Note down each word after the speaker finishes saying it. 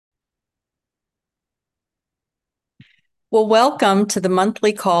Well, welcome to the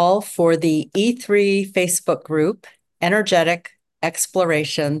monthly call for the E3 Facebook group, Energetic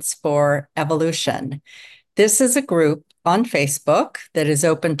Explorations for Evolution. This is a group on Facebook that is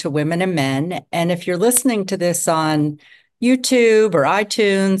open to women and men. And if you're listening to this on YouTube or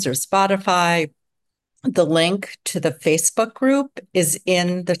iTunes or Spotify, the link to the Facebook group is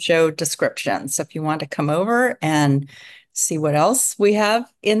in the show description. So if you want to come over and see what else we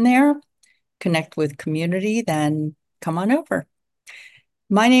have in there, connect with community, then come on over.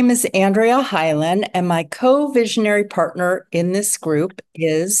 My name is Andrea Hyland, and my co-visionary partner in this group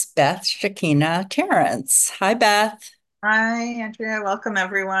is Beth Shakina Terrence. Hi, Beth. Hi, Andrea. Welcome,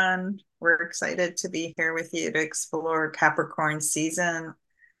 everyone. We're excited to be here with you to explore Capricorn season.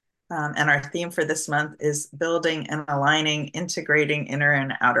 And our theme for this month is building and aligning, integrating inner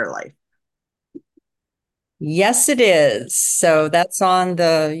and outer life. Yes, it is. So that's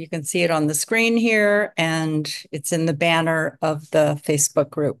you can see it on the screen here, and it's in the banner of the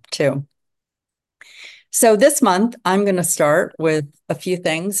Facebook group too. So this month, I'm going to start with a few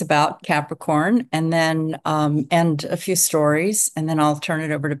things about Capricorn and then and a few stories, and then I'll turn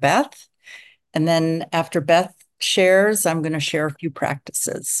it over to Beth. And then after Beth shares, I'm going to share a few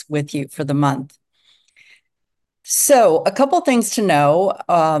practices with you for the month. So, a couple things to know,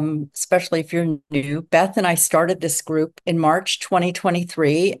 especially if you're new. Beth and I started this group in March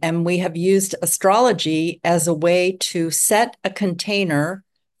 2023, and we have used astrology as a way to set a container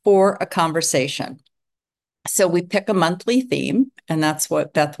for a conversation. So, we pick a monthly theme, and that's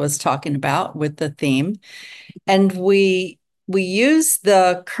what Beth was talking about with the theme. And we use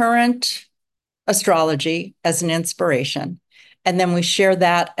the current astrology as an inspiration. And then we share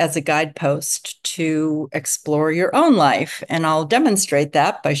that as a guidepost to explore your own life. And I'll demonstrate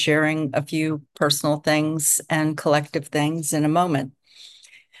that by sharing a few personal things and collective things in a moment.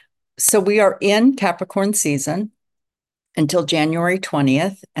 So we are in Capricorn season until January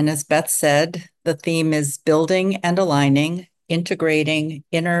 20th. And as Beth said, the theme is building and aligning, integrating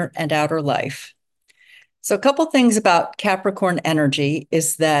inner and outer life. So, a couple things about Capricorn energy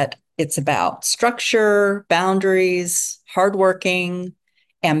is that it's about structure, boundaries, hardworking,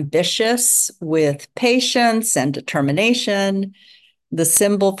 ambitious with patience and determination. The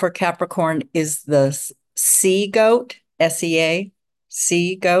symbol for Capricorn is the sea goat, SEA,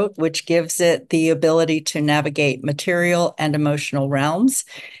 sea goat, which gives it the ability to navigate material and emotional realms.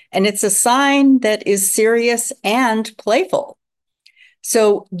 And it's a sign that is serious and playful.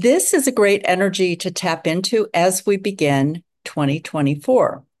 So, this is a great energy to tap into as we begin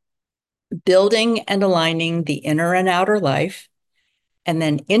 2024. Building and aligning the inner and outer life, and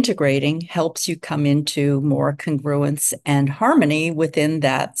then integrating helps you come into more congruence and harmony within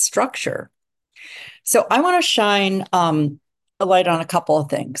that structure. So, I want to shine a light on a couple of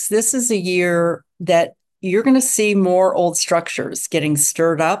things. This is a year that you're going to see more old structures getting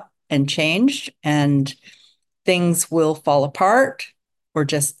stirred up and changed, and things will fall apart or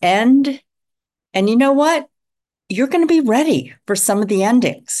just end. And you know what? You're going to be ready for some of the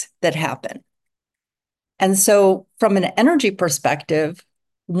endings that happen. And so, from an energy perspective,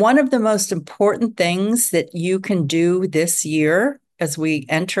 one of the most important things that you can do this year as we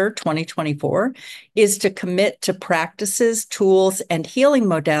enter 2024 is to commit to practices, tools, and healing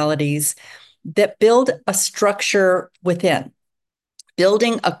modalities that build a structure within,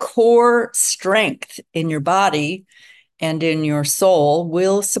 building a core strength in your body and in your soul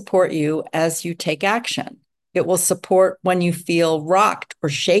will support you as you take action. It will support when you feel rocked or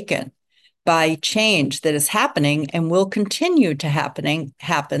shaken by change that is happening and will continue to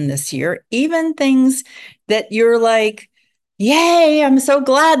happen this year, even things that you're like, yay, I'm so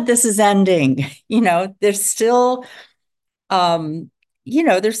glad this is ending. There's still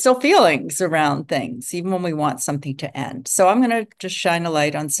there's still feelings around things, even when we want something to end. So I'm going to just shine a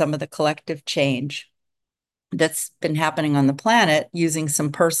light on some of the collective change that's been happening on the planet using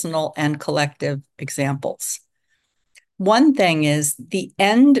some personal and collective examples. One thing is the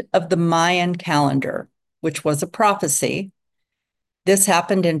end of the Mayan calendar, which was a prophecy. This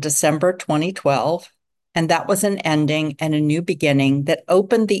happened in December 2012, and that was an ending and a new beginning that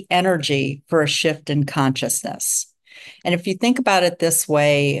opened the energy for a shift in consciousness. And if you think about it this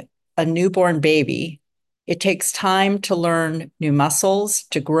way, a newborn baby, it takes time to learn new muscles,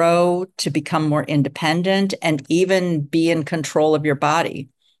 to grow, to become more independent, and even be in control of your body.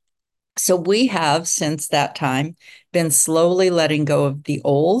 So we have, since that time, been slowly letting go of the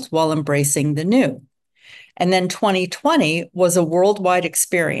old while embracing the new. And then 2020 was a worldwide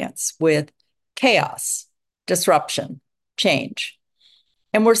experience with chaos, disruption, change.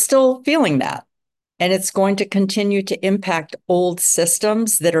 And we're still feeling that. And it's going to continue to impact old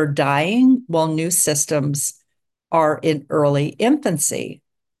systems that are dying while new systems are in early infancy.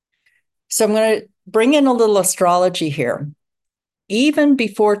 So I'm going to bring in a little astrology here. Even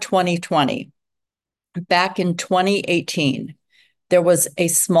before 2020, back in 2018, there was a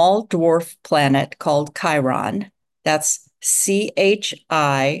small dwarf planet called Chiron. That's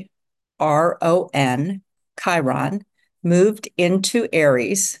Chiron, Chiron, moved into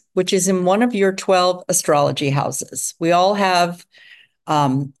Aries, which is in one of your 12 astrology houses. We all have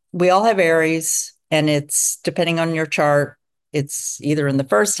Aries, and it's depending on your chart, it's either in the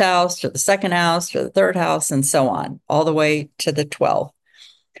first house or the second house or the third house and so on, all the way to the 12.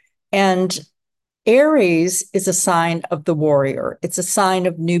 And Aries is a sign of the warrior. It's a sign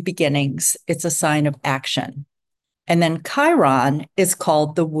of new beginnings. It's a sign of action. And then Chiron is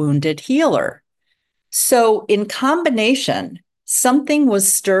called the wounded healer. So in combination, something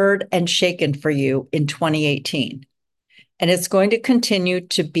was stirred and shaken for you in 2018. And it's going to continue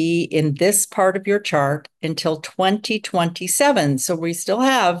to be in this part of your chart until 2027. So we still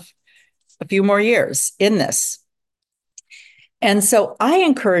have a few more years in this. And so I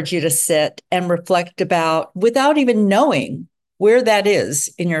encourage you to sit and reflect about, without even knowing where that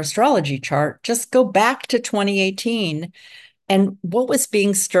is in your astrology chart, just go back to 2018 and what was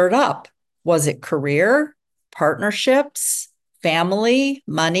being stirred up. Was it career, partnerships, family,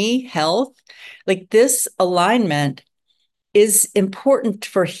 money, health? Like this alignment is important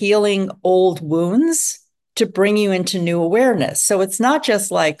for healing old wounds to bring you into new awareness. So it's not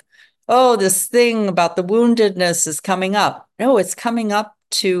just like, oh, this thing about the woundedness is coming up. No, it's coming up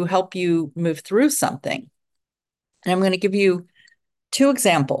to help you move through something. And I'm going to give you two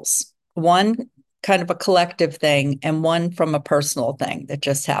examples, one kind of a collective thing and one from a personal thing that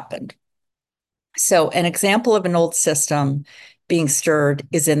just happened. So an example of an old system being stirred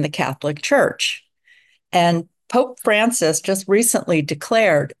is in the Catholic Church. And Pope Francis just recently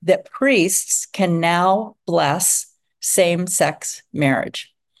declared that priests can now bless same-sex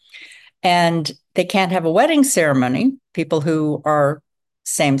marriage. And they can't have a wedding ceremony. People who are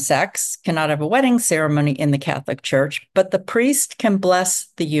same-sex cannot have a wedding ceremony in the Catholic Church, but the priest can bless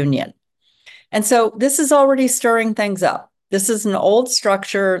the union. And so this is already stirring things up. This is an old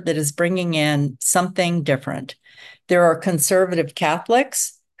structure that is bringing in something different. There are conservative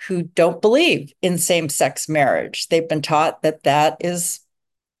Catholics who don't believe in same-sex marriage. They've been taught that that is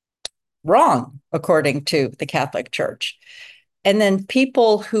wrong, according to the Catholic Church. And then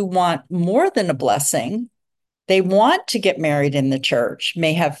people who want more than a blessing, they want to get married in the church,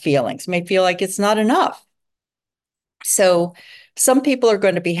 may have feelings, may feel like it's not enough. So some people are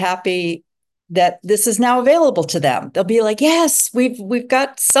going to be happy that this is now available to them. They'll be like, yes, we've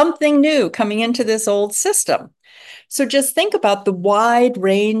got something new coming into this old system. So just think about the wide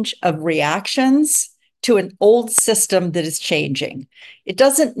range of reactions to an old system that is changing. It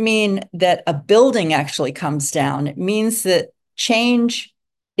doesn't mean that a building actually comes down. It means that change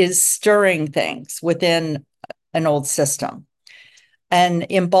is stirring things within an old system. And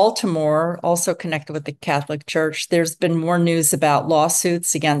in Baltimore, also connected with the Catholic Church, there's been more news about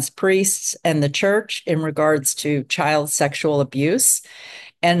lawsuits against priests and the church in regards to child sexual abuse.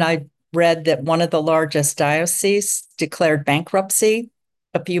 And I read that one of the largest dioceses declared bankruptcy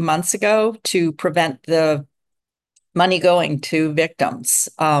a few months ago to prevent the money going to victims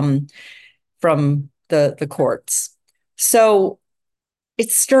from the courts. So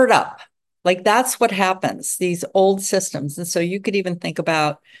it's stirred up. Like that's what happens, these old systems. And so you could even think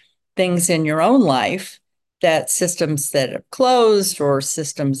about things in your own life, that systems that are closed or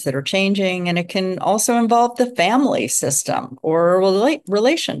systems that are changing. And it can also involve the family system or a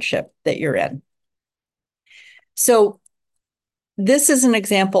relationship that you're in. So this is an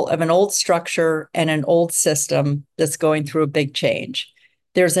example of an old structure and an old system that's going through a big change.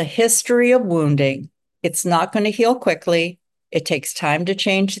 There's a history of wounding. It's not going to heal quickly. It takes time to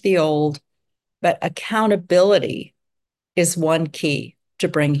change the old, but accountability is one key to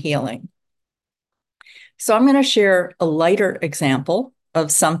bring healing. So I'm going to share a lighter example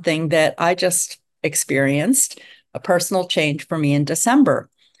of something that I just experienced, a personal change for me in December.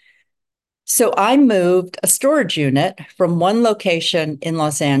 So I moved a storage unit from one location in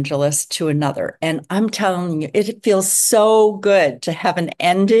Los Angeles to another. And I'm telling you, it feels so good to have an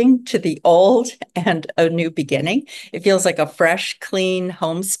ending to the old and a new beginning. It feels like a fresh, clean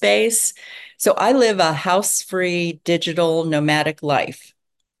home space. So I live a house-free, digital, nomadic life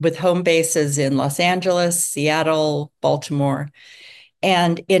with home bases in Los Angeles, Seattle, Baltimore.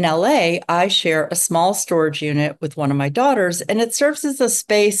 And in LA, I share a small storage unit with one of my daughters, and it serves as a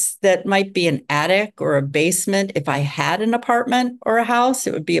space that might be an attic or a basement. If I had an apartment or a house,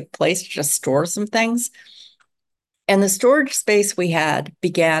 it would be a place to just store some things. And the storage space we had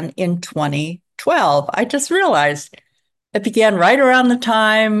began in 2020. 12, I just realized it began right around the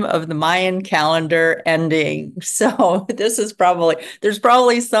time of the Mayan calendar ending. So there's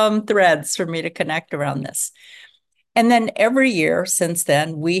probably some threads for me to connect around this. And then every year since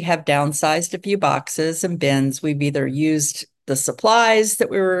then, we have downsized a few boxes and bins. We've either used the supplies that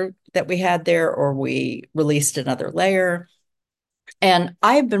we had there, or we released another layer. And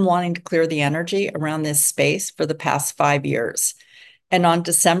I've been wanting to clear the energy around this space for the past 5 years. And on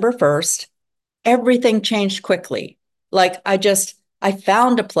December 1st, everything changed quickly. Like I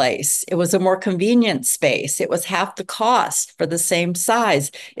found a place. It was a more convenient space. It was half the cost for the same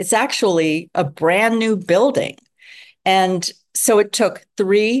size. It's actually a brand new building. And so it took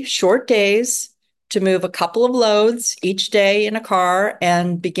 3 short days to move a couple of loads each day in a car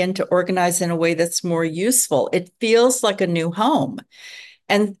and begin to organize in a way that's more useful. It feels like a new home.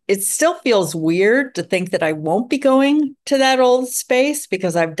 And it still feels weird to think that I won't be going to that old space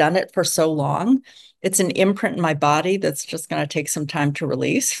because I've done it for so long. It's an imprint in my body that's just going to take some time to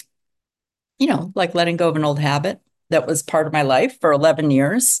release, like letting go of an old habit that was part of my life for 11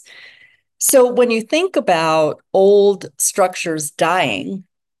 years. So when you think about old structures dying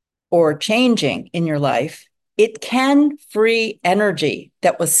or changing in your life, it can free energy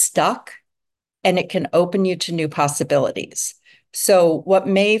that was stuck, and it can open you to new possibilities. So what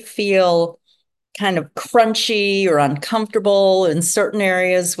may feel kind of crunchy or uncomfortable in certain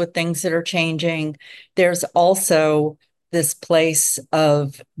areas with things that are changing, there's also this place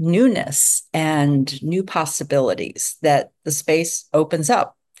of newness and new possibilities that the space opens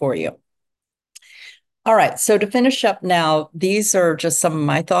up for you. All right, so to finish up now, these are just some of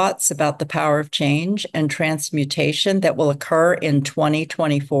my thoughts about the power of change and transmutation that will occur in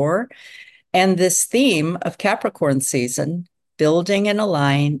 2024. And this theme of Capricorn season, building and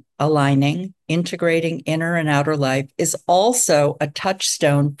aligning, integrating inner and outer life, is also a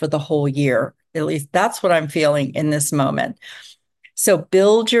touchstone for the whole year. At least that's what I'm feeling in this moment. So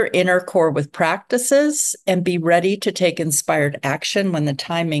build your inner core with practices and be ready to take inspired action when the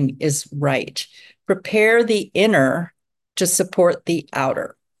timing is right. Prepare the inner to support the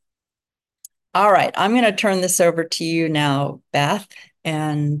outer. All right, I'm going to turn this over to you now, Beth,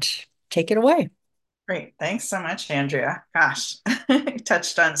 and take it away. Great. Thanks so much, Andrea. Gosh, you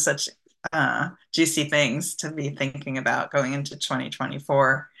touched on such juicy things to be thinking about going into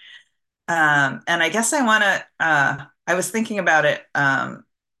 2024. And I guess I was thinking about it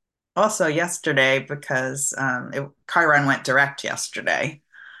also yesterday because Chiron went direct yesterday.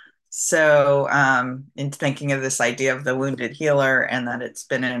 So, in thinking of this idea of the wounded healer and that it's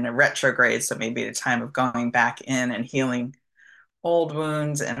been in a retrograde, so maybe a time of going back in and healing old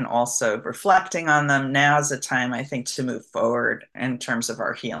wounds and also reflecting on them. Now is the time, I think, to move forward in terms of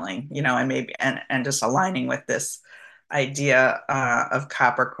our healing, and maybe and just aligning with this idea of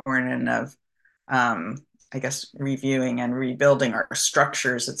Capricorn and of um, I guess reviewing and rebuilding our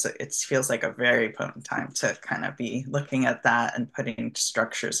structures. It feels like a very potent time to kind of be looking at that and putting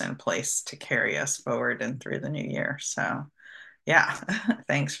structures in place to carry us forward and through the new year. So yeah,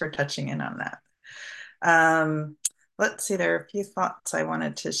 thanks for touching in on that. Um, let's see, there are a few thoughts I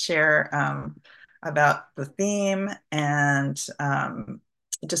wanted to share about the theme, and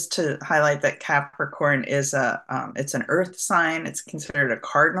just to highlight that Capricorn is it's an earth sign. It's considered a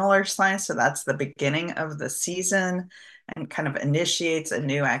cardinal earth sign, so that's the beginning of the season and kind of initiates a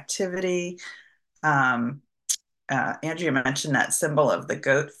new activity. Um, Andrea mentioned that symbol of the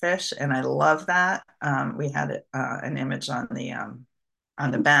goat fish, and I love that. We had an image on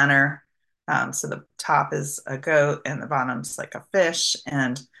the banner. So the top is a goat and the bottom's like a fish.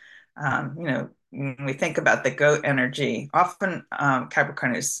 And, when we think about the goat energy, often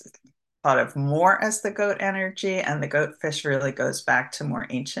Capricorn is thought of more as the goat energy, and the goat fish really goes back to more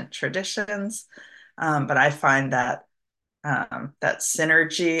ancient traditions. But I find that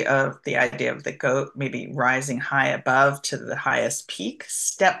synergy of the idea of the goat maybe rising high above to the highest peak,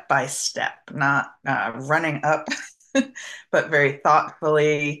 step by step, not running up, but very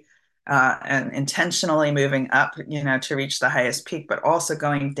thoughtfully and intentionally moving up, to reach the highest peak, but also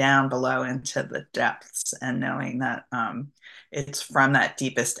going down below into the depths and knowing that it's from that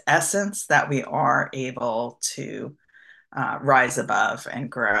deepest essence that we are able to rise above and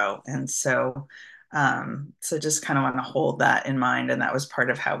grow. And so just kind of want to hold that in mind. And that was part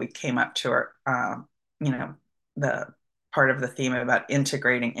of how we came up to our, the part of the theme about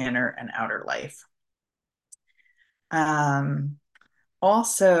integrating inner and outer life. Um,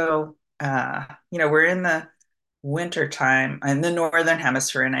 Also, we're in the winter time in the northern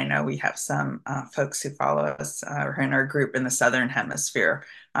hemisphere, and I know we have some folks who follow us or in our group in the southern hemisphere.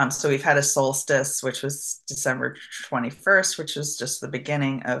 So we've had a solstice, which was December 21st, which was just the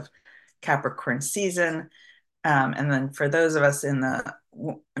beginning of Capricorn season. And then for those of us in the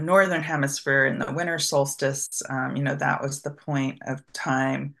northern hemisphere in the winter solstice, that was the point of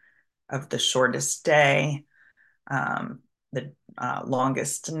time of the shortest day, the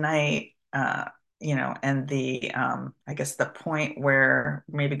longest night, and I guess the point where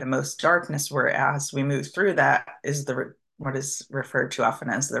maybe the most darkness, where as we move through that is what is referred to often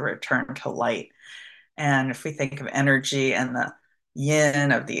as the return to light. And if we think of energy and the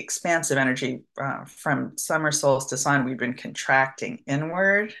yin of the expansive energy from summer solstice on, we've been contracting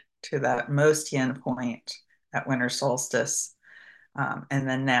inward to that most yin point at winter solstice. And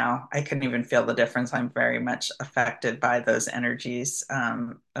then now I couldn't even feel the difference. I'm very much affected by those energies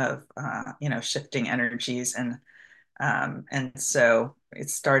of shifting energies, and so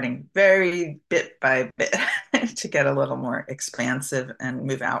it's starting very bit by bit to get a little more expansive and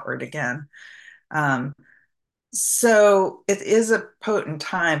move outward again. Um, so it is a potent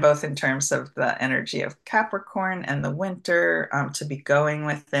time, both in terms of the energy of Capricorn and the winter, to be going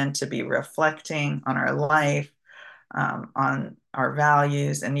within, to be reflecting on our life, on our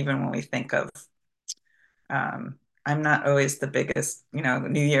values. And even when we think of, I'm not always the biggest,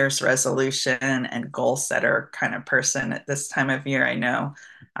 New Year's resolution and goal setter kind of person at this time of year. I know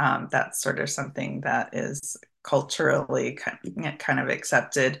that's sort of something that is culturally kind of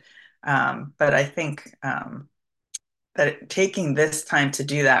accepted. But I think that taking this time to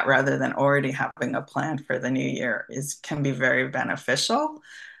do that rather than already having a plan for the new year can be very beneficial.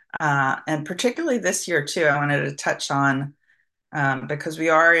 And particularly this year too, I wanted to touch on because we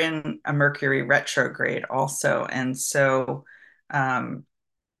are in a Mercury retrograde also. And so that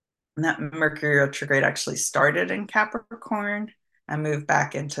Mercury retrograde actually started in Capricorn and moved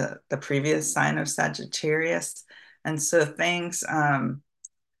back into the previous sign of Sagittarius. And so things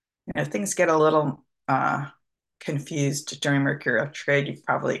get a little confused during Mercury retrograde. You've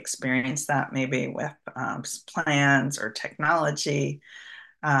probably experienced that maybe with plans or technology.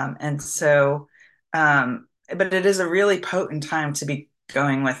 And so, but it is a really potent time to be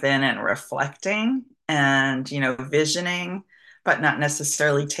going within and reflecting and, visioning, but not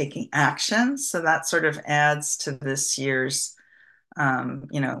necessarily taking action. So that sort of adds to this year's,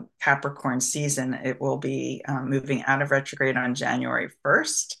 Capricorn season. It will be moving out of retrograde on January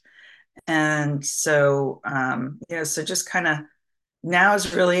 1st. And so, so just kind of now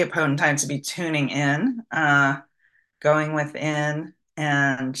is really a potent time to be tuning in, going within.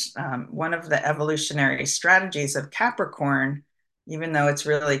 And one of the evolutionary strategies of Capricorn, even though it's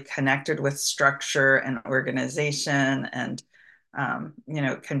really connected with structure and organization and,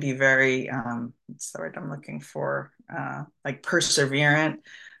 can be very, what's the word I'm looking for, like perseverant,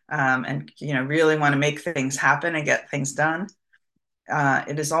 and, really want to make things happen and get things done.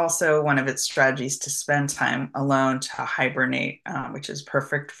 It is also one of its strategies to spend time alone, to hibernate, which is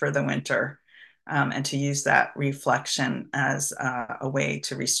perfect for the winter, and to use that reflection as a way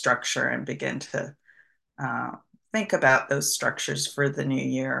to restructure and begin to uh, think about those structures for the new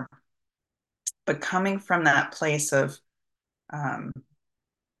year. But coming from that place of um,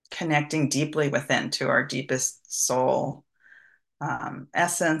 connecting deeply within to our deepest soul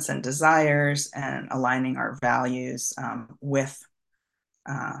essence and desires, and aligning our values with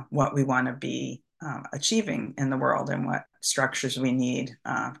what we want to be achieving in the world, and what structures we need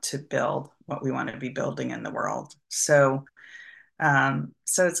to build what we want to be building in the world. So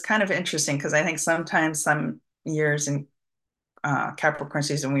it's kind of interesting because I think sometimes some years in Capricorn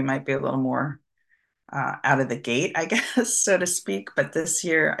season we might be a little more out of the gate, I guess, so to speak. But this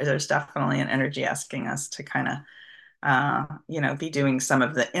year there's definitely an energy asking us to kind of be doing some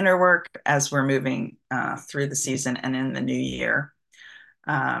of the inner work as we're moving through the season and in the new year,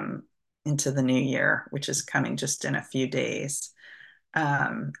 um, into the new year, which is coming just in a few days.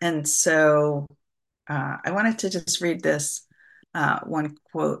 And so I wanted to just read this one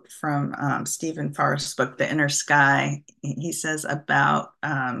quote from Stephen Forrest's book, The Inner Sky. He says about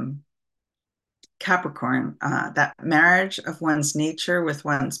Capricorn that marriage of one's nature with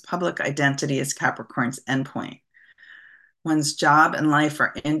one's public identity is Capricorn's endpoint. One's job and life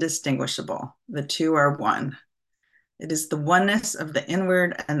are indistinguishable. The two are one. It is the oneness of the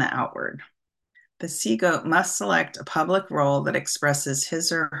inward and the outward. The sea goat must select a public role that expresses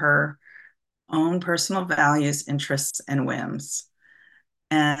his or her own personal values, interests, and whims.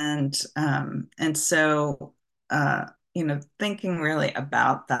 And so, thinking really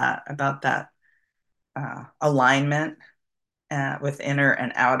about that alignment with inner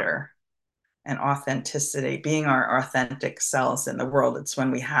and outer, and authenticity, being our authentic selves in the world. It's when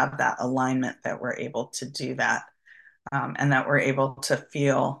we have that alignment that we're able to do that, and that we're able to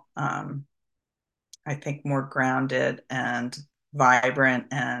feel, I think, more grounded and vibrant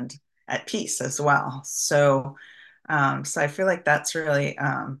and at peace as well. So I feel like that's really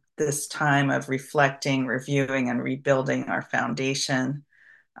this time of reflecting, reviewing, and rebuilding our foundation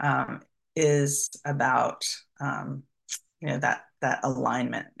um, is about that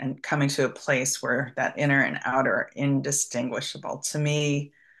alignment and coming to a place where that inner and outer are indistinguishable. To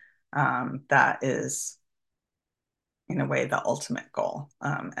me, that is in a way the ultimate goal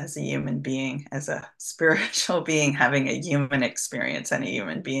as a human being, as a spiritual being having a human experience and a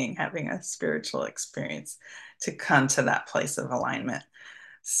human being having a spiritual experience, to come to that place of alignment.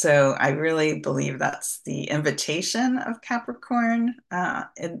 So I really believe that's the invitation of Capricorn,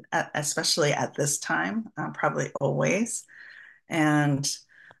 especially at this time, probably always. And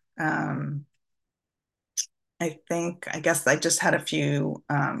um, I guess I just had a few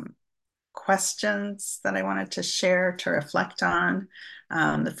questions that I wanted to share to reflect on.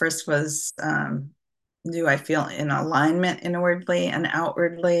 The first was, do I feel in alignment inwardly and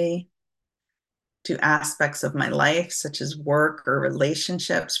outwardly? Do aspects of my life, such as work or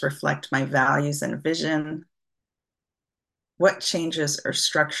relationships, reflect my values and vision? What changes or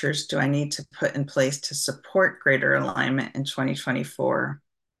structures do I need to put in place to support greater alignment in 2024?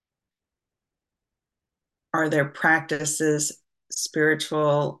 Are there practices,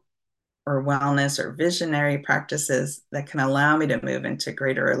 spiritual or wellness or visionary practices that can allow me to move into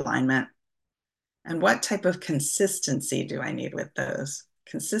greater alignment? And what type of consistency do I need with those?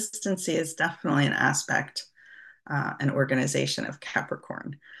 Consistency is definitely an aspect, an organization of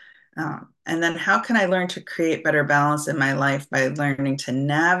Capricorn. And then how can I learn to create better balance in my life by learning to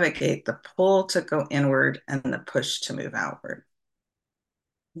navigate the pull to go inward and the push to move outward?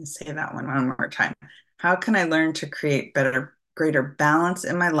 Let me say that one more time. How can I learn to create greater balance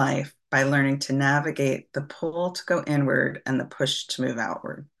in my life by learning to navigate the pull to go inward and the push to move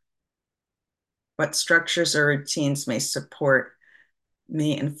outward? What structures or routines may support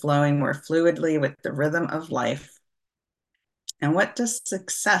me in flowing more fluidly with the rhythm of life? And what does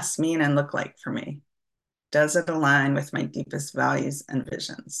success mean and look like for me? Does it align with my deepest values and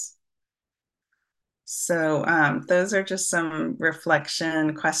visions? So those are just some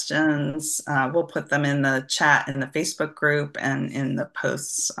reflection questions. We'll put them in the chat in the Facebook group and in the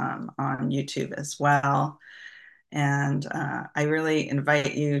posts on YouTube as well. And I really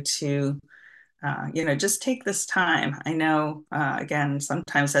invite you to just take this time. I know, again,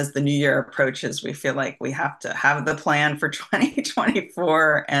 sometimes as the new year approaches, we feel like we have to have the plan for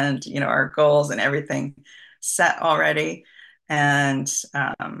 2024 and, our goals and everything set already. And,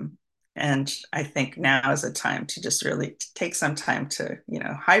 um, and I think now is a time to just really take some time to,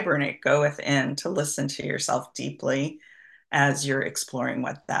 hibernate, go within, to listen to yourself deeply as you're exploring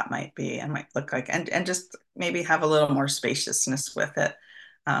what that might be and might look like, and just maybe have a little more spaciousness with it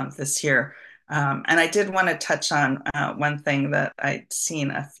this year. And I did want to touch on one thing that I'd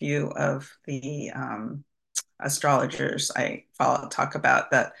seen a few of the astrologers I follow talk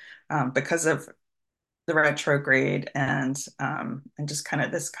about, that because of the retrograde and just kind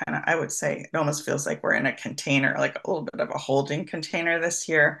of this kind of, I would say it almost feels like we're in a container, like a little bit of a holding container this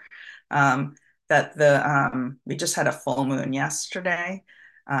year. Um, that we just had a full moon yesterday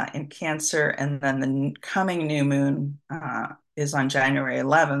in Cancer, and then the coming new moon is on January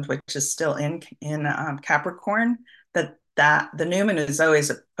 11th, which is still in Capricorn. That the new moon is always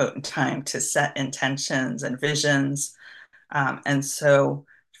a potent time to set intentions and visions, and so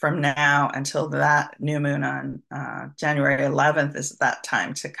from now until that new moon on January 11th is that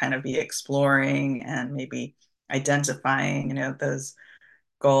time to kind of be exploring and maybe identifying, those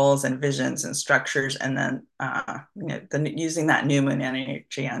goals and visions and structures, and then using that new moon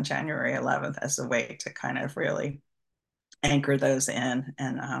energy on January 11th as a way to kind of really anchor those in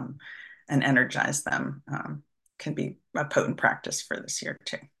and energize them. Can be a potent practice for this year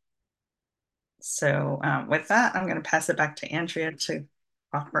too. So with that, I'm going to pass it back to Andrea to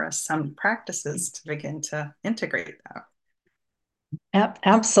offer us some practices to begin to integrate that.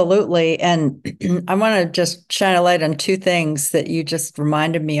 Absolutely. And I want to just shine a light on two things that you just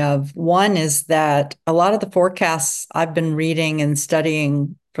reminded me of. One is that a lot of the forecasts I've been reading and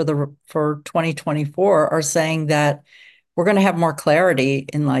studying for 2024 are saying that we're going to have more clarity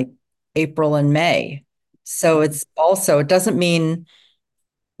in like April and May. So it doesn't mean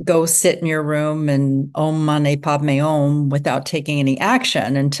go sit in your room and Om Mani Padme Om without taking any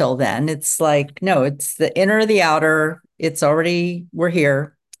action until then. It's like, no, it's the inner, the outer. We're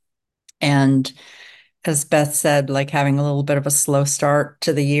here. And as Beth said, like having a little bit of a slow start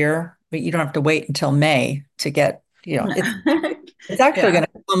to the year, but you don't have to wait until May to get, it's actually Yeah. going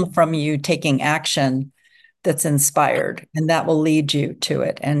to come from you taking action that's inspired, and that will lead you to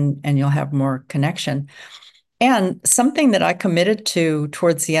it, and you'll have more connection. And something that I committed to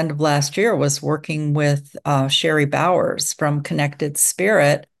towards the end of last year was working with Sherry Bowers from Connected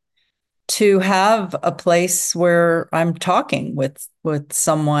Spirit to have a place where I'm talking with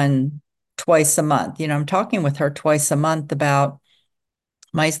someone twice a month. I'm talking with her twice a month about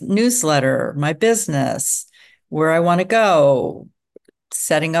my newsletter, my business, where I want to go,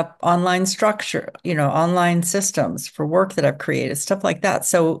 setting up online structure, online systems for work that I've created, stuff like that.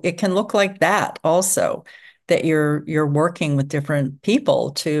 So it can look like that also, that you're working with different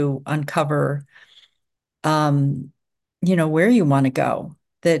people to uncover where you want to go,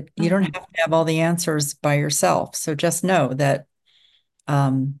 that you don't Mhm. have to have all the answers by yourself. So just know that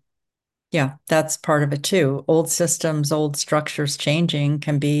um yeah, that's part of it too. Old systems, old structures changing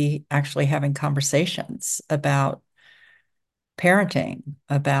can be actually having conversations about parenting,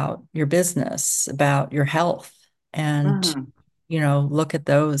 about your business, about your health, and Mhm. look at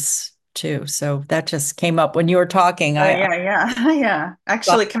those too. So that just came up when you were talking. Yeah, yeah, yeah.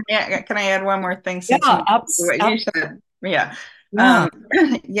 Actually, can I add one more thing since Yeah, what you said? Yeah. yeah.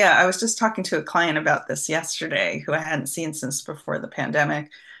 Yeah, I was just talking to a client about this yesterday who I hadn't seen since before the pandemic.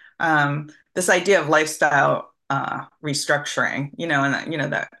 This idea of lifestyle restructuring,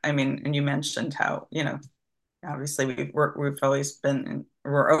 and that I mean, and you mentioned how, obviously we've always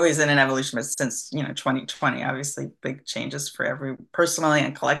we're always in an evolution, but since 2020, obviously big changes for every personally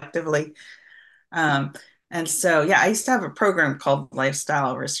and collectively. Um, and so, yeah, I used to have a program called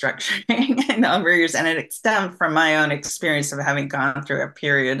Lifestyle Restructuring a number of years, and it stemmed from my own experience of having gone through a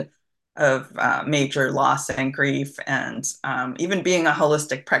period of major loss and grief, and even being a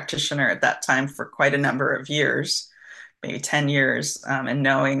holistic practitioner at that time for quite a number of years, maybe 10 years, and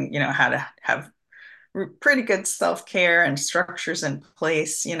knowing, how to have pretty good self-care and structures in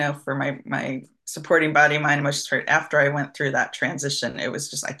place, for my supporting body, mind, emotions. Right after I went through that transition, it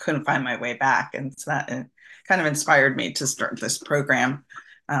was just I couldn't find my way back, and so that kind of inspired me to start this program.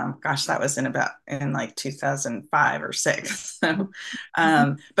 Gosh, that was in like 2005 or six. So,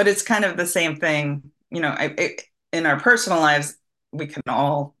 but it's kind of the same thing, in our personal lives, we can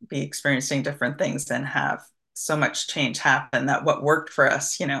all be experiencing different things and have so much change happen that what worked for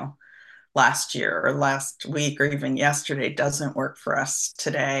us, last year or last week or even yesterday doesn't work for us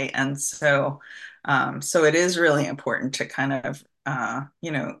today. And so it is really important to kind of,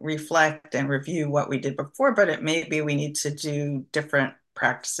 reflect and review what we did before, but it may be we need to do different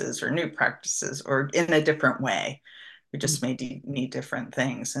practices or new practices or in a different way. We just may need different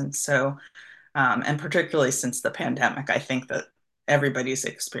things. And so, and particularly since the pandemic, I think that everybody's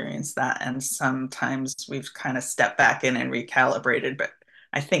experienced that. And sometimes we've kind of stepped back in and recalibrated. But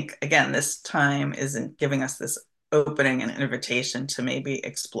I think, again, this time isn't giving us this opening and invitation to maybe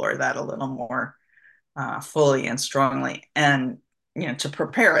explore that a little more fully and strongly. And, to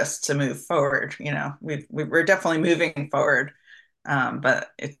prepare us to move forward. We're definitely moving forward.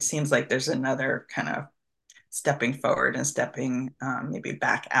 But it seems like there's another kind of stepping forward and stepping maybe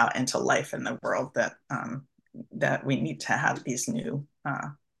back out into life in the world that we need to have these new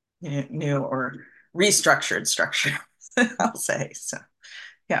or restructured structure. I'll say so.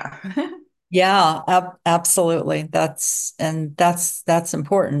 Yeah. Yeah, absolutely. That's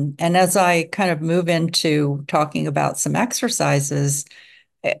important. And as I kind of move into talking about some exercises,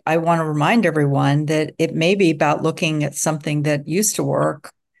 I want to remind everyone that it may be about looking at something that used to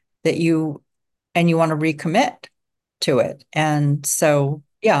work that you want to recommit to it. And so,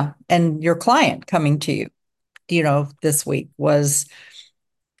 yeah, and your client coming to you, this week was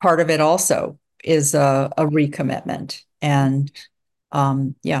part of it also is a recommitment. And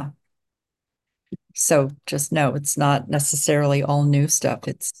yeah, so just know it's not necessarily all new stuff.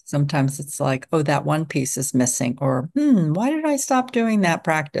 It's like, oh, that one piece is missing, or why did I stop doing that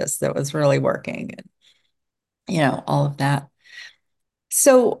practice that was really working? And, all of that.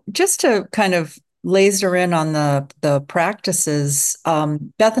 So just to kind of laser in on the practices,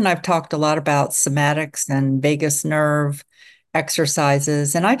 Beth and I've talked a lot about somatics and vagus nerve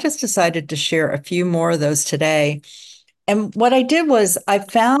exercises, and I just decided to share a few more of those today. And what I did was I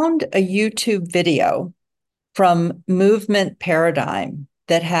found a YouTube video from Movement Paradigm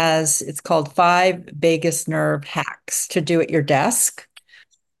that it's called Five Vagus Nerve Hacks to Do at Your Desk.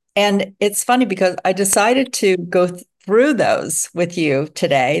 And it's funny because I decided to go through those with you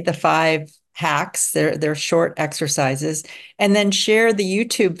today, the five hacks, they're short exercises, and then share the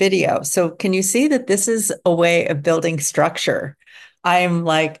YouTube video. So can you see that this is a way of building structure? I'm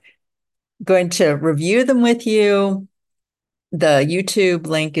like going to review them with you. The YouTube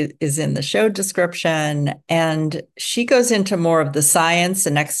link is in the show description, and she goes into more of the science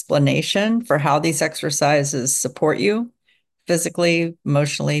and explanation for how these exercises support you physically,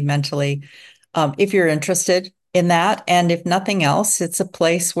 emotionally, mentally. if you're interested in that. And if nothing else, it's a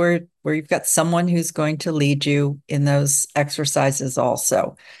place where you've got someone who's going to lead you in those exercises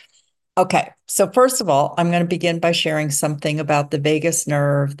also. Okay, so first of all, I'm going to begin by sharing something about the vagus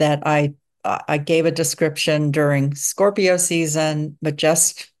nerve that I gave a description during Scorpio season, but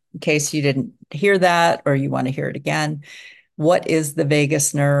just in case you didn't hear that or you want to hear it again, what is the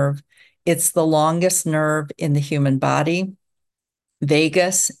vagus nerve? It's the longest nerve in the human body.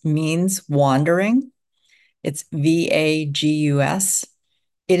 Vagus means wandering. It's VAGUS.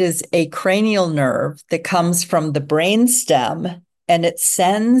 It is a cranial nerve that comes from the brain stem, and it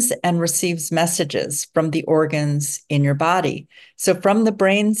sends and receives messages from the organs in your body. So from the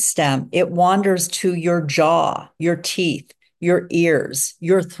brain stem, it wanders to your jaw, your teeth, your ears,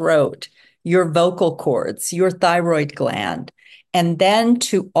 your throat, your vocal cords, your thyroid gland, and then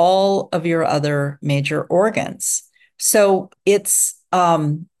to all of your other major organs. So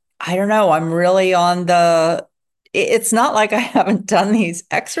I don't know, I'm really on the it's not like I haven't done these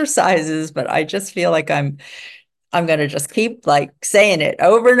exercises, but I just feel like I'm going to just keep like saying it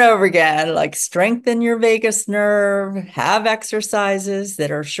over and over again, like strengthen your vagus nerve, have exercises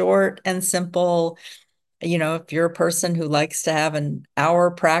that are short and simple. If you're a person who likes to have an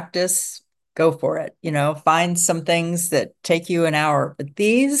hour practice, go for it. Find some things that take you an hour, but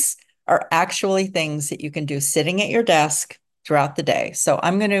these are actually things that you can do sitting at your desk throughout the day. So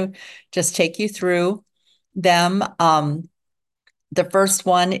I'm going to just take you through them. The first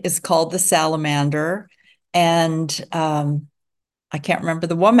one is called the salamander, and I can't remember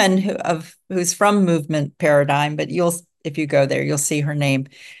the woman who's from Movement Paradigm, but if you go there, you'll see her name.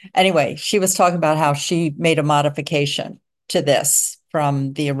 Anyway, she was talking about how she made a modification to this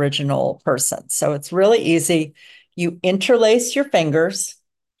from the original person. So it's really easy. You interlace your fingers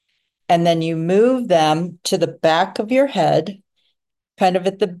and then you move them to the back of your head, kind of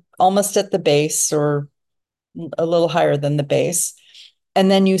almost at the base or a little higher than the base.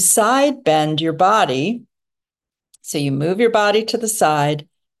 And then you side bend your body. So you move your body to the side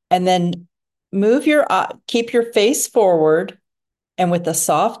and then keep your face forward, and with a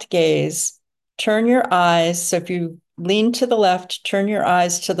soft gaze, turn your eyes. So if you lean to the left, turn your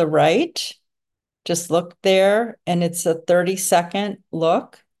eyes to the right. Just look there, and it's a 30-second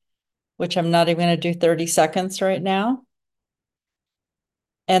look, which I'm not even going to do 30 seconds right now.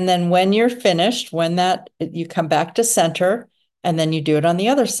 And then when you're finished, you come back to center, and then you do it on the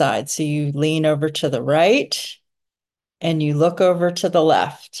other side. So you lean over to the right and you look over to the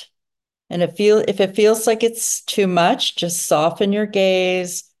left. And if it feels like it's too much, just soften your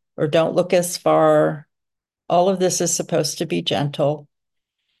gaze or don't look as far. All of this is supposed to be gentle.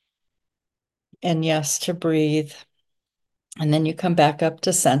 And yes, to breathe. And then you come back up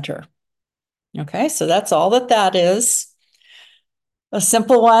to center. Okay, so that's all that is. A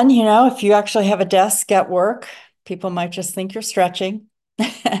simple one, if you actually have a desk at work, people might just think you're stretching.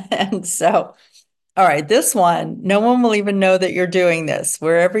 And so, all right, this one, no one will even know that you're doing this.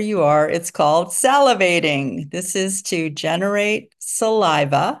 Wherever you are, it's called salivating. This is to generate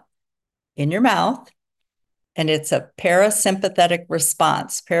saliva in your mouth, and it's a parasympathetic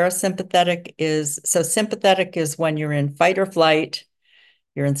response. Sympathetic is when you're in fight or flight,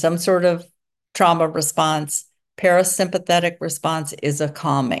 you're in some sort of trauma response. Parasympathetic response is a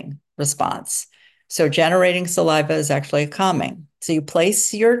calming response. So generating saliva is actually a calming. So you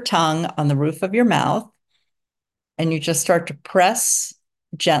place your tongue on the roof of your mouth and you just start to press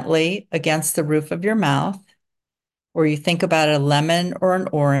gently against the roof of your mouth, or you think about a lemon or an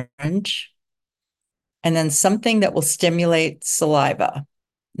orange, and then something that will stimulate saliva.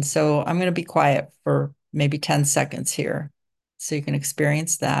 And so I'm going to be quiet for maybe 10 seconds here so you can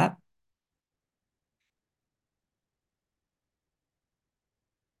experience that.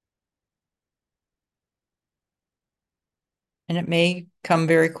 And it may come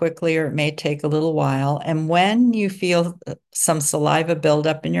very quickly or it may take a little while. And when you feel some saliva build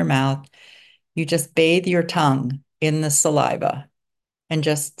up in your mouth, you just bathe your tongue in the saliva and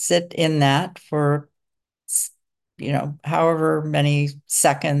just sit in that for, however many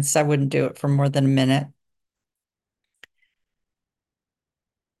seconds. I wouldn't do it for more than a minute.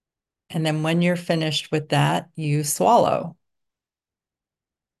 And then when you're finished with that, you swallow.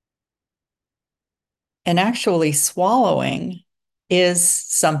 And actually, swallowing is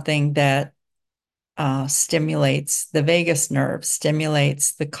something that stimulates the vagus nerve,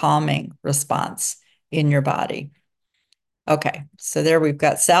 stimulates the calming response in your body. Okay, so there we've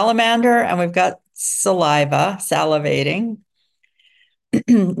got salamander and we've got saliva, salivating.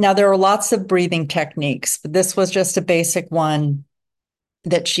 Now, there are lots of breathing techniques, but this was just a basic one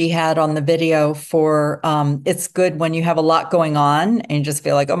that she had on the video for it's good when you have a lot going on and you just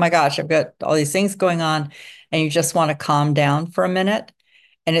feel like, oh my gosh, I've got all these things going on, and you just want to calm down for a minute.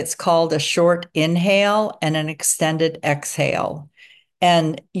 And it's called a short inhale and an extended exhale.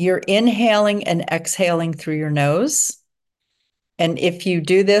 And you're inhaling and exhaling through your nose. And if you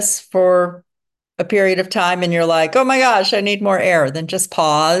do this for a period of time and you're like, oh my gosh, I need more air, then just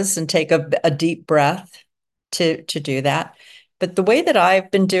pause and take a deep breath to do that. But the way that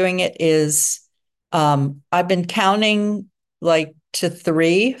I've been doing it is I've been counting like to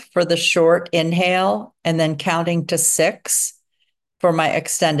three for the short inhale and then counting to six for my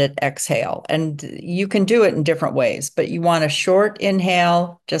extended exhale. And you can do it in different ways, but you want a short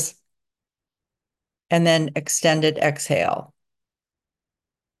inhale, just and then extended exhale.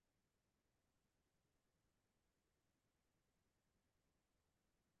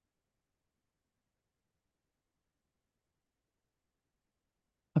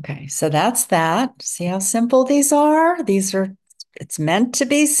 Okay, so that's that. See how simple these are? It's meant to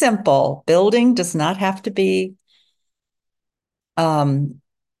be simple. Building does not have to be um,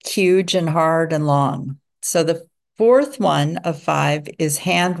 huge and hard and long. So the fourth one of five is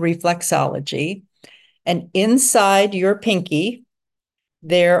hand reflexology. And inside your pinky,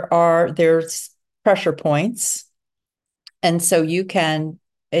 there's pressure points. And so you can,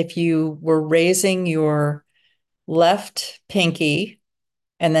 if you were raising your left pinky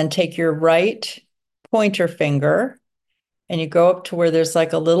and then take your right pointer finger and you go up to where there's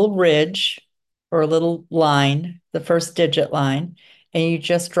like a little ridge or a little line, the first digit line, and you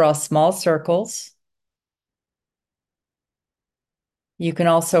just draw small circles. You can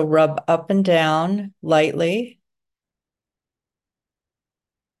also rub up and down lightly.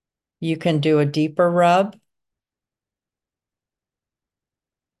 You can do a deeper rub,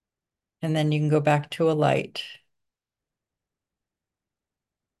 and then you can go back to a light.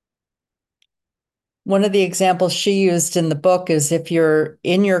 One of the examples she used in the book is if you're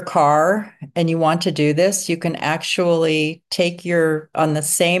in your car and you want to do this, you can actually take on the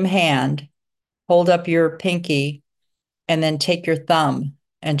same hand, hold up your pinky, and then take your thumb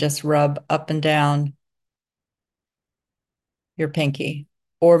and just rub up and down your pinky.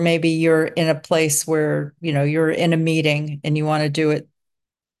 Or maybe you're in a place where, you're in a meeting and you want to do it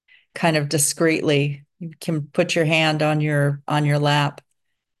kind of discreetly. You can put your hand on your lap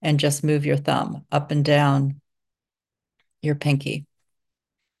and just move your thumb up and down your pinky.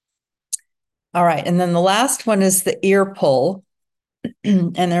 All right. And then the last one is the ear pull.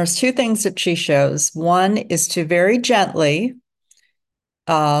 And there's two things that she shows. One is to very gently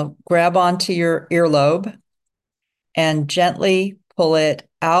grab onto your earlobe and gently pull it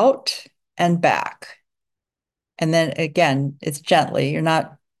out and back. And then again, it's gently. You're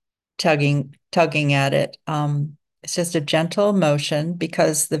not tugging at it. It's just a gentle motion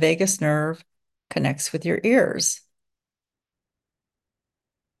because the vagus nerve connects with your ears.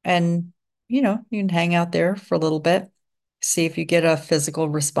 And, you can hang out there for a little bit, see if you get a physical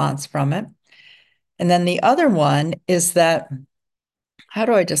response from it. And then the other one is that, how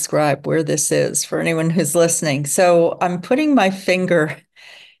do I describe where this is for anyone who's listening? So I'm putting my finger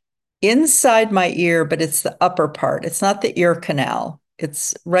inside my ear, but it's the upper part. It's not the ear canal.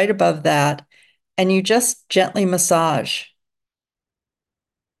 It's right above that. And you just gently massage.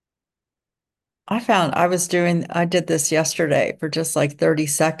 I did this yesterday for just like 30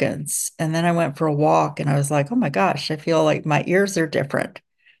 seconds. And then I went for a walk and I was like, oh my gosh, I feel like my ears are different,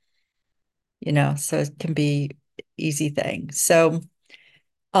 so it can be easy thing. So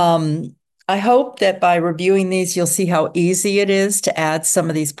um, I hope that by reviewing these, you'll see how easy it is to add some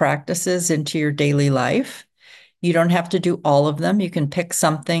of these practices into your daily life. You don't have to do all of them. You can pick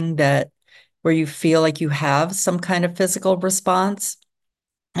something where you feel like you have some kind of physical response.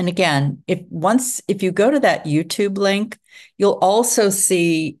 And again, if you go to that YouTube link, you'll also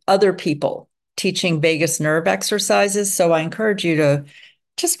see other people teaching vagus nerve exercises. So I encourage you to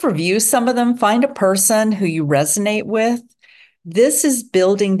just review some of them, find a person who you resonate with. This is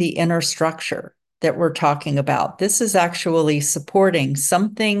building the inner structure that we're talking about. This is actually supporting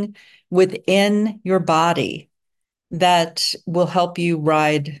something within your body that will help you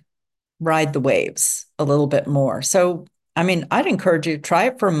ride the waves a little bit more. So, I mean, I'd encourage you to try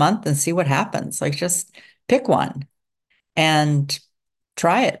it for a month and see what happens. Like just pick one and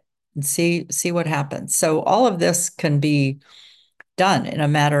try it and see what happens. So all of this can be done in a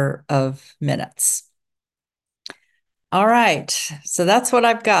matter of minutes. All right. So that's what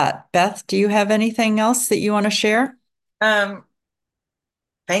I've got. Beth, do you have anything else that you want to share? Um,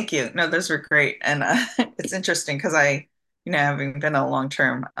 Thank you. No, those were great. And it's interesting because having been a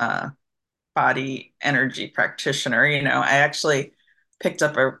long-term body energy practitioner, I actually picked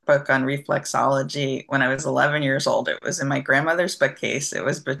up a book on reflexology when I was 11 years old. It was in my grandmother's bookcase. It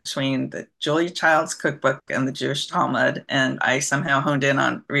was between the Julia Child's cookbook and the Jewish Talmud, and I somehow honed in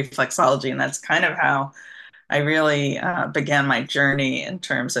on reflexology, and that's kind of how I really began my journey in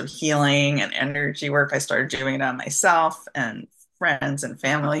terms of healing and energy work. I started doing it on myself and friends and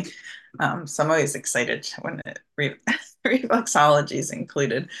family. So I'm always excited when reflexology is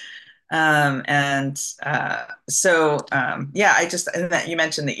included. Yeah, and that you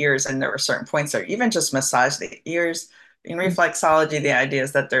mentioned the ears, and there were certain points there, even just massage the ears. In reflexology, the idea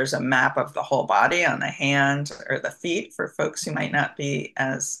is that there's a map of the whole body on the hand or the feet for folks who might not be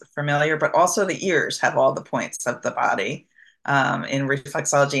as familiar, but also the ears have all the points of the body in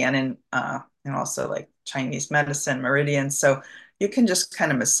reflexology and also like Chinese medicine, meridians. So you can just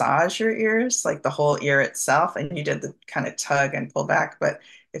kind of massage your ears, like the whole ear itself, and you did the kind of tug and pull back, but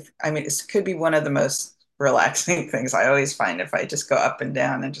it could be one of the most relaxing things I always find if I just go up and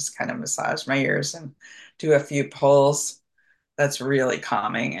down and just kind of massage my ears and do a few pulls. That's really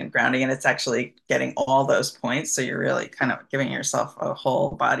calming and grounding. And it's actually getting all those points. So you're really kind of giving yourself a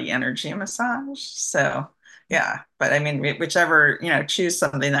whole body energy massage. So, yeah. But I mean, whichever, choose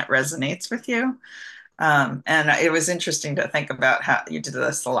something that resonates with you. And it was interesting to think about how you did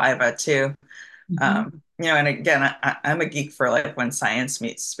the saliva too. Mhm. And again, I'm a geek for like when science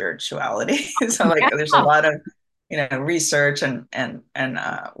meets spirituality. So like there's a Yeah. lot of, research and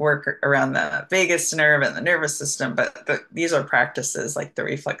work around the vagus nerve and the nervous system, but these are practices like the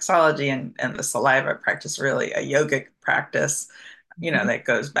reflexology and the saliva practice, really a yogic practice, that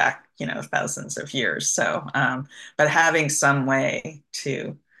goes back, thousands of years. So, but having some way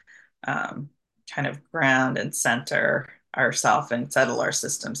to um, kind of ground and center ourselves and settle our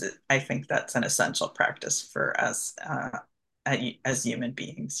systems. I think that's an essential practice for us as human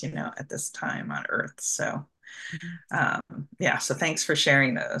beings, at this time on Earth. So, um, yeah, so thanks for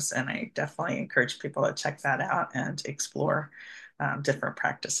sharing those. And I definitely encourage people to check that out and explore different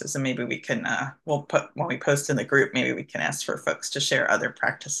practices. And maybe we can, we'll put, when we post in the group, maybe we can ask for folks to share other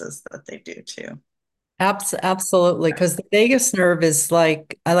practices that they do too. Absolutely, because the vagus nerve is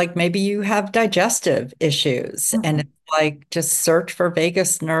like, I like maybe you have digestive issues, and Mhm. it's like just search for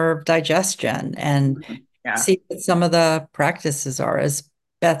vagus nerve digestion and Yeah. see what some of the practices are. As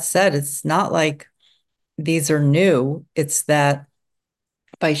Beth said, it's not like these are new. It's that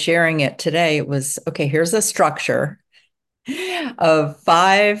by sharing it today, it was okay, here's a structure of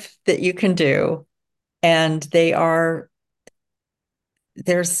five that you can do, and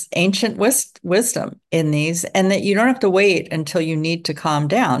there's ancient wisdom in these, and that you don't have to wait until you need to calm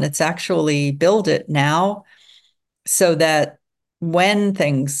down. It's actually build it now so that when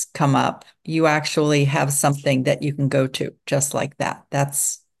things come up, you actually have something that you can go to just like that.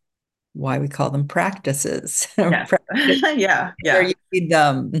 That's why we call them practices. Yes. Practice Yeah. where Yeah. you need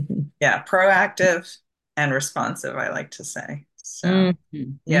them. Yeah, proactive and responsive, I like to say. So,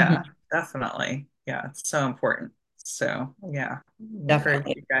 Mhm, yeah, mhm. definitely. Yeah, it's so important. So, yeah, encourage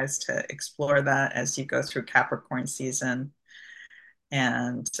Definitely. you guys to explore that as you go through Capricorn season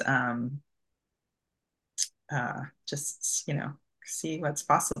and just, see what's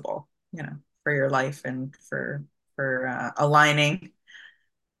possible, for your life and for aligning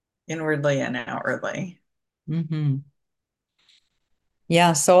inwardly and outwardly. Mhm.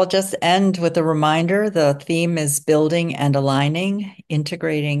 Yeah, so I'll just end with a reminder. The theme is building and aligning,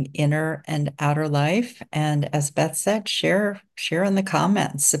 integrating inner and outer life. And as Beth said, share in the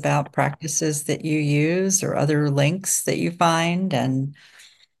comments about practices that you use or other links that you find. And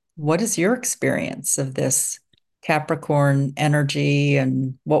what is your experience of this Capricorn energy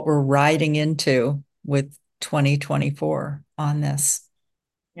and what we're riding into with 2024 on this?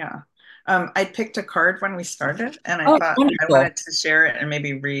 Yeah. I picked a card when we started, and I Oh, thought I wonderful. wanted to share it and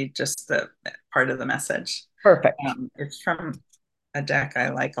maybe read just the part of the message. Perfect. It's from a deck I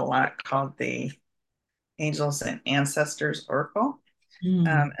like a lot called the Angels and Ancestors Oracle.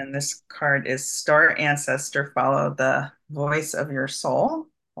 Mm. And this card is Star Ancestor, follow the voice of your soul.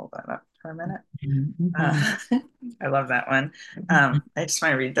 Hold that up for a minute. Mhm. Uh, I love that one. Mhm. I just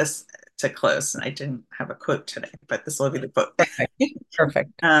want to read this to close, and I didn't have a quote today, but this will be the quote. Perfect.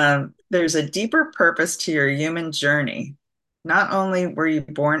 Perfect. There's a deeper purpose to your human journey. Not only were you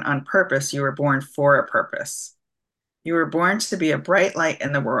born on purpose, you were born for a purpose. You were born to be a bright light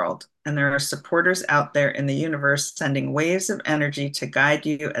in the world, and there are supporters out there in the universe sending waves of energy to guide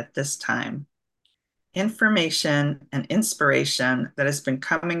you at this time. Information and inspiration that has been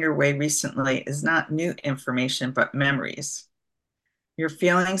coming your way recently is not new information, but memories. Your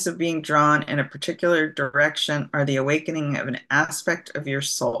feelings of being drawn in a particular direction are the awakening of an aspect of your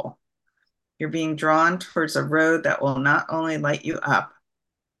soul. You're being drawn towards a road that will not only light you up,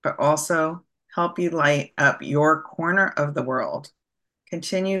 but also help you light up your corner of the world.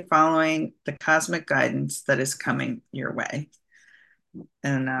 Continue following the cosmic guidance that is coming your way.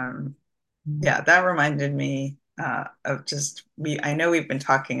 And yeah, that reminded me of just I know we've been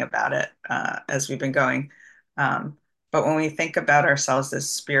talking about it as we've been going, but when we think about ourselves as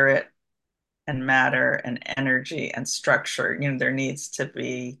spirit and matter and energy and structure, there needs to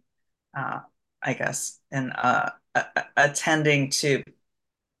be, uh, I guess, attending to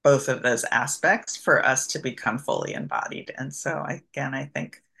both of those aspects for us to become fully embodied. And so, again, I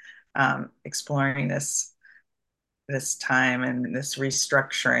think exploring this time and this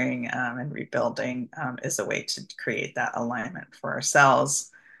restructuring and rebuilding is a way to create that alignment for ourselves,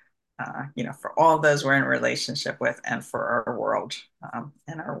 for all those we're in relationship with and for our world.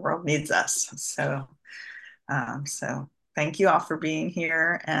 And our world needs us. So thank you all for being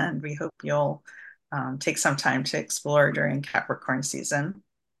here. And we hope you'll take some time to explore during Capricorn season.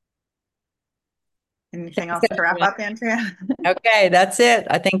 Anything Thanks, else to wrap Andrea. up, Andrea? Okay, that's it.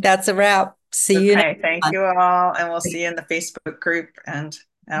 I think that's a wrap. See you next Okay, thank month. you all. And we'll see you in the Facebook group and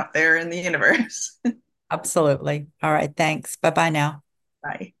out there in the universe. Absolutely. All right. Thanks. Bye bye now.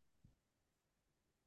 Bye.